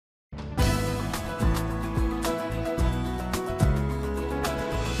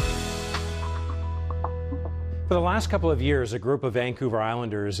For the last couple of years, a group of Vancouver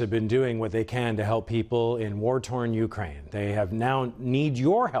Islanders have been doing what they can to help people in war-torn Ukraine. They have now need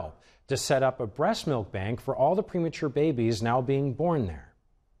your help to set up a breast milk bank for all the premature babies now being born there.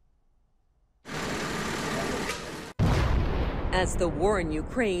 As the war in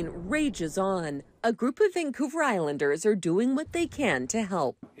Ukraine rages on, a group of Vancouver Islanders are doing what they can to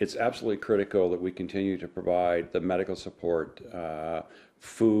help. It's absolutely critical that we continue to provide the medical support,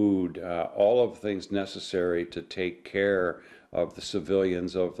 food, all of the things necessary to take care of the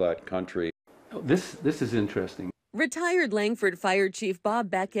civilians of that country. This is interesting. Retired Langford Fire Chief Bob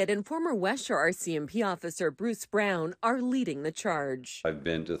Beckett and former West Shore RCMP officer Bruce Brown are leading the charge. I've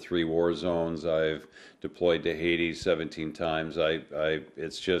been to 3 war zones. I've deployed to Haiti 17 times.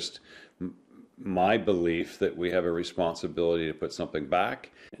 It's just my belief that we have a responsibility to put something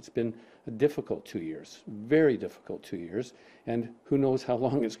back. It's been a difficult 2 years, very difficult 2 years, and who knows how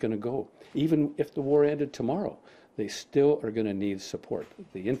long it's going to go. Even if the war ended tomorrow, they still are going to need support,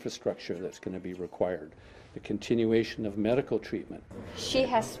 the infrastructure that's going to be required, the continuation of medical treatment. She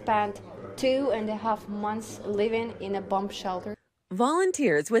has spent 2.5 months living in a bomb shelter.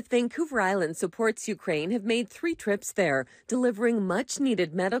 Volunteers with Vancouver Island Supports Ukraine have made 3 trips there, delivering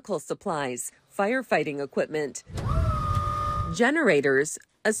much-needed medical supplies, firefighting equipment, generators,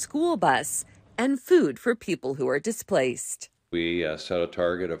 a school bus, and food for people who are displaced. We set a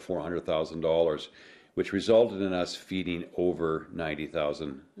target of $400,000, which resulted in us feeding over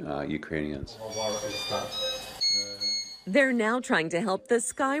 90,000 Ukrainians. They're now trying to help the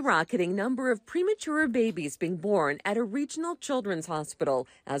skyrocketing number of premature babies being born at a regional children's hospital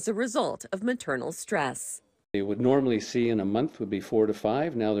as a result of maternal stress. They would normally see in a month would be 4 to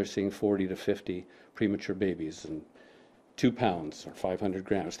 5. Now they're seeing 40 to 50 premature babies, and 2 pounds or 500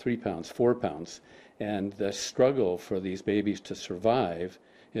 grams, 3 pounds, 4 pounds. And the struggle for these babies to survive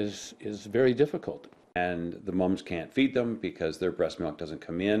is very difficult. And the mums can't feed them because their breast milk doesn't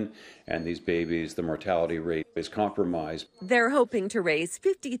come in, and these babies, the mortality rate is compromised. They're hoping to raise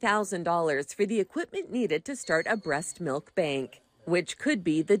 $50,000 for the equipment needed to start a breast milk bank, which could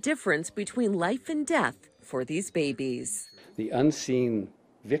be the difference between life and death for these babies. The unseen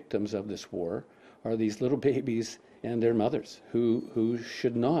victims of this war are these little babies and their mothers who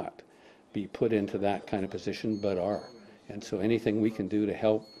should not be put into that kind of position but are. And so anything we can do to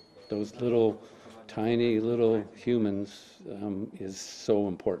help those little tiny little humans is so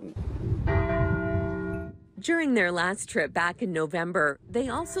important. During their last trip back in November, they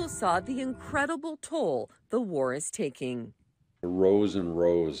also saw the incredible toll the war is taking. Rows and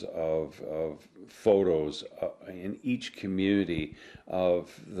rows of photos in each community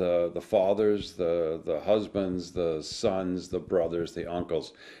of the fathers, the husbands, the sons, the brothers, the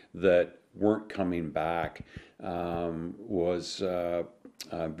uncles that weren't coming back was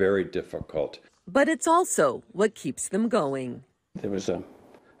very difficult. But it's also what keeps them going. There was a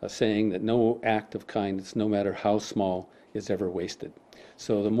saying that no act of kindness, no matter how small, is ever wasted.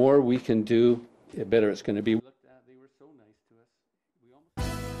 So the more we can do, the better it's going to be. They were so nice to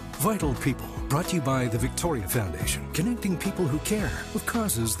us. Vital People, brought to you by the Victoria Foundation, connecting people who care with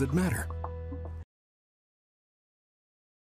causes that matter.